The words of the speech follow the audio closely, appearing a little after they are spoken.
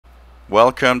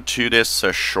Welcome to this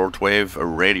shortwave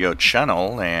radio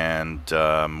channel, and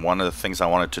one of the things I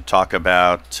wanted to talk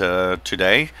about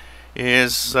today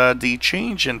is the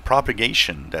change in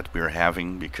propagation that we're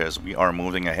having because we are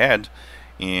moving ahead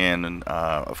in,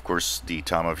 of course, the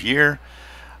time of year.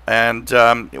 And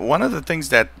one of the things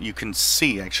that you can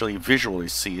see, actually visually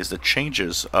see, is the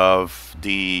changes of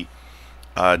the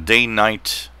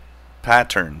day-night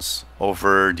patterns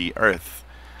over the Earth,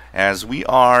 as we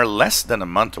are less than a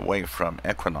month away from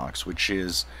Equinox, which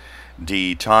is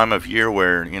the time of year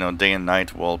where day and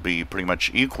night will be pretty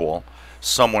much equal,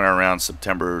 somewhere around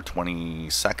September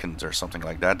 22nd or something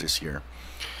like that this year.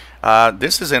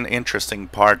 This is an interesting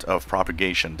part of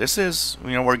propagation. This is,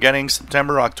 we're getting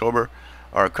September, October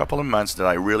are a couple of months that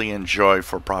I really enjoy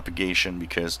for propagation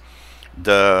because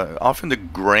often the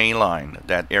gray line,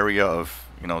 that area of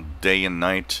day and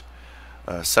night,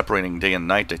 separating day and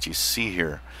night that you see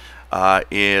here,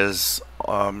 is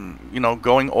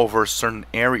going over certain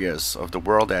areas of the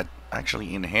world that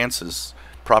actually enhances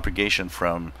propagation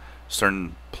from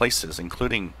certain places,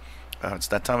 including it's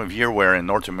that time of year where in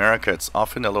North America it's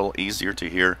often a little easier to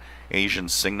hear Asian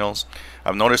signals.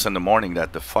 I've noticed in the morning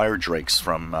that the fire drakes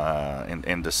from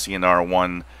in the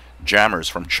CNR1 jammers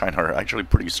from China are actually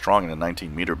pretty strong in the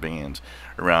 19-meter band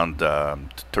around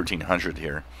 1300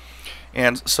 here.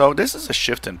 And so this is a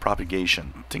shift in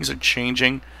propagation. Things are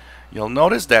changing. You'll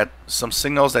notice that some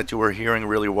signals that you were hearing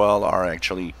really well are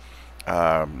actually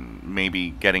maybe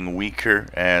getting weaker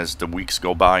as the weeks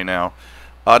go by now.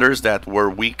 Others that were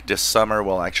weak this summer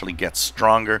will actually get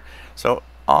stronger. So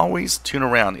always tune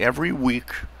around every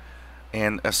week,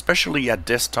 and especially at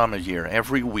this time of year,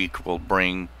 every week will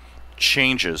bring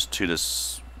changes to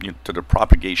this, to the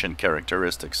propagation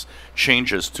characteristics,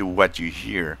 changes to what you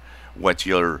hear, what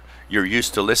you're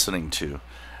used to listening to.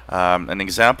 An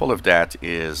example of that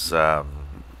is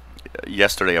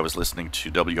yesterday I was listening to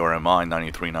WRMI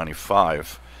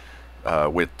 9395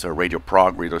 with Radio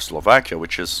Prague, Radio Slovakia,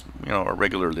 which is a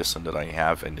regular listen that I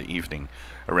have in the evening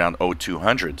around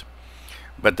 0200.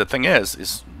 But the thing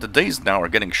is the days now are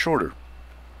getting shorter,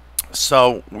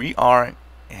 so we are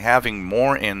having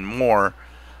more and more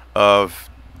of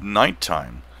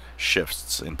nighttime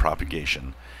shifts in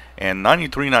propagation. And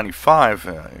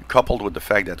 9395, coupled with the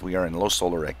fact that we are in low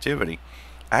solar activity,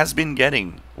 has been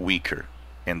getting weaker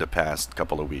in the past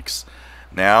couple of weeks.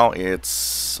 Now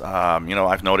it's,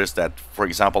 I've noticed that, for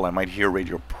example, I might hear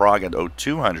Radio Prague at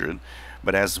 0200,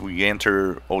 but as we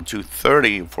enter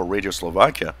 0230 for Radio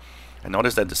Slovakia, I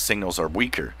notice that the signals are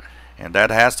weaker. And that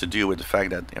has to do with the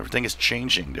fact that everything is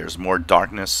changing. There's more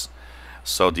darkness,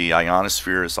 so the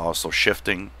ionosphere is also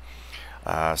shifting.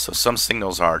 So some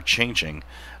signals are changing.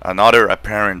 Another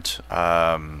apparent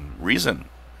reason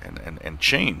and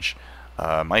change,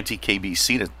 Mighty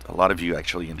KBC, that a lot of you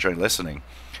actually enjoy listening,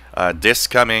 this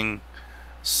coming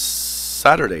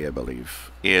Saturday, I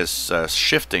believe, is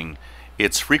shifting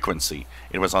its frequency.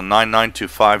 It was on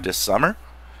 9925 this summer,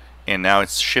 and now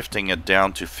it's shifting it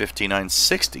down to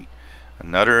 5960.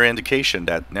 Another indication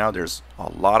that now there's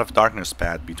a lot of darkness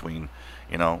path between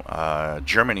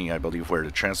Germany, I believe, where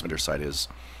the transmitter site is,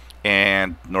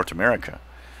 and North America.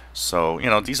 So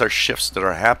these are shifts that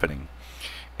are happening,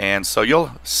 and so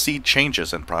you'll see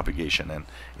changes in propagation, and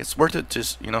it's worth it to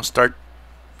start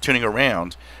tuning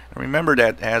around. And remember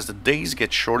that as the days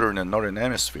get shorter in the northern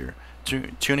hemisphere,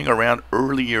 tuning around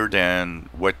earlier than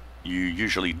what you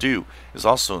usually do is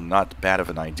also not bad of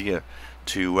an idea.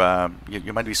 You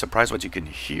might be surprised what you can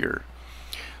hear.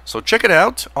 So check it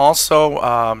out. Also,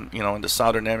 in the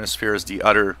southern hemispheres,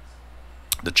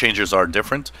 the changes are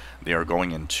different. They are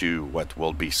going into what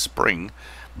will be spring.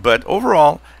 But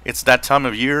overall, it's that time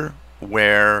of year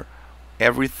where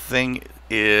everything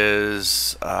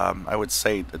is, I would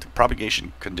say, that the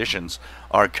propagation conditions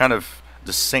are kind of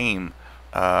the same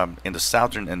in the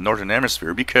southern and northern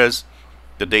hemisphere because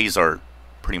the days are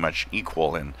pretty much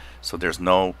equal, and so there's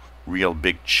no real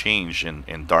big change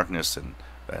in darkness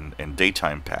and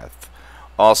daytime path.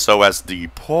 Also, as the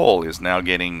pole is now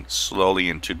getting slowly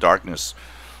into darkness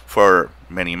for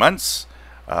many months,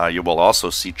 you will also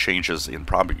see changes in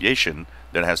propagation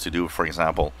that has to do, for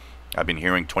example, I've been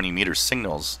hearing 20-meter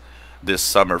signals this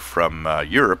summer from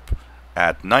Europe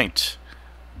at night,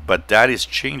 but that is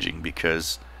changing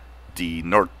because the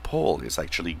North Pole is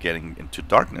actually getting into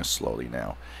darkness slowly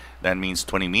now. That means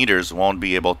 20 meters won't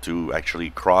be able to actually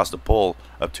cross the pole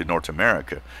up to North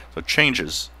America. So it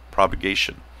changes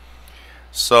propagation.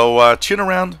 So tune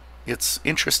around. It's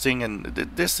interesting, and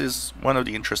this is one of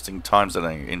the interesting times that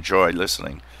I enjoy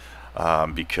listening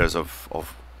because of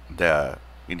the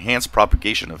enhanced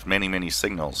propagation of many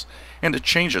signals, and the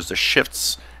changes, the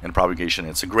shifts in propagation.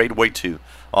 It's a great way to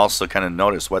also kind of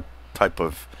notice what type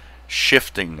of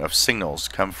shifting of signals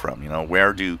come from.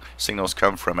 Where do signals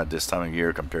come from at this time of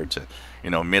year compared to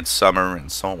midsummer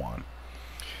and so on.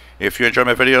 If you enjoy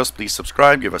my videos, please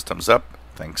subscribe, give us thumbs up.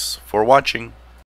 Thanks for watching.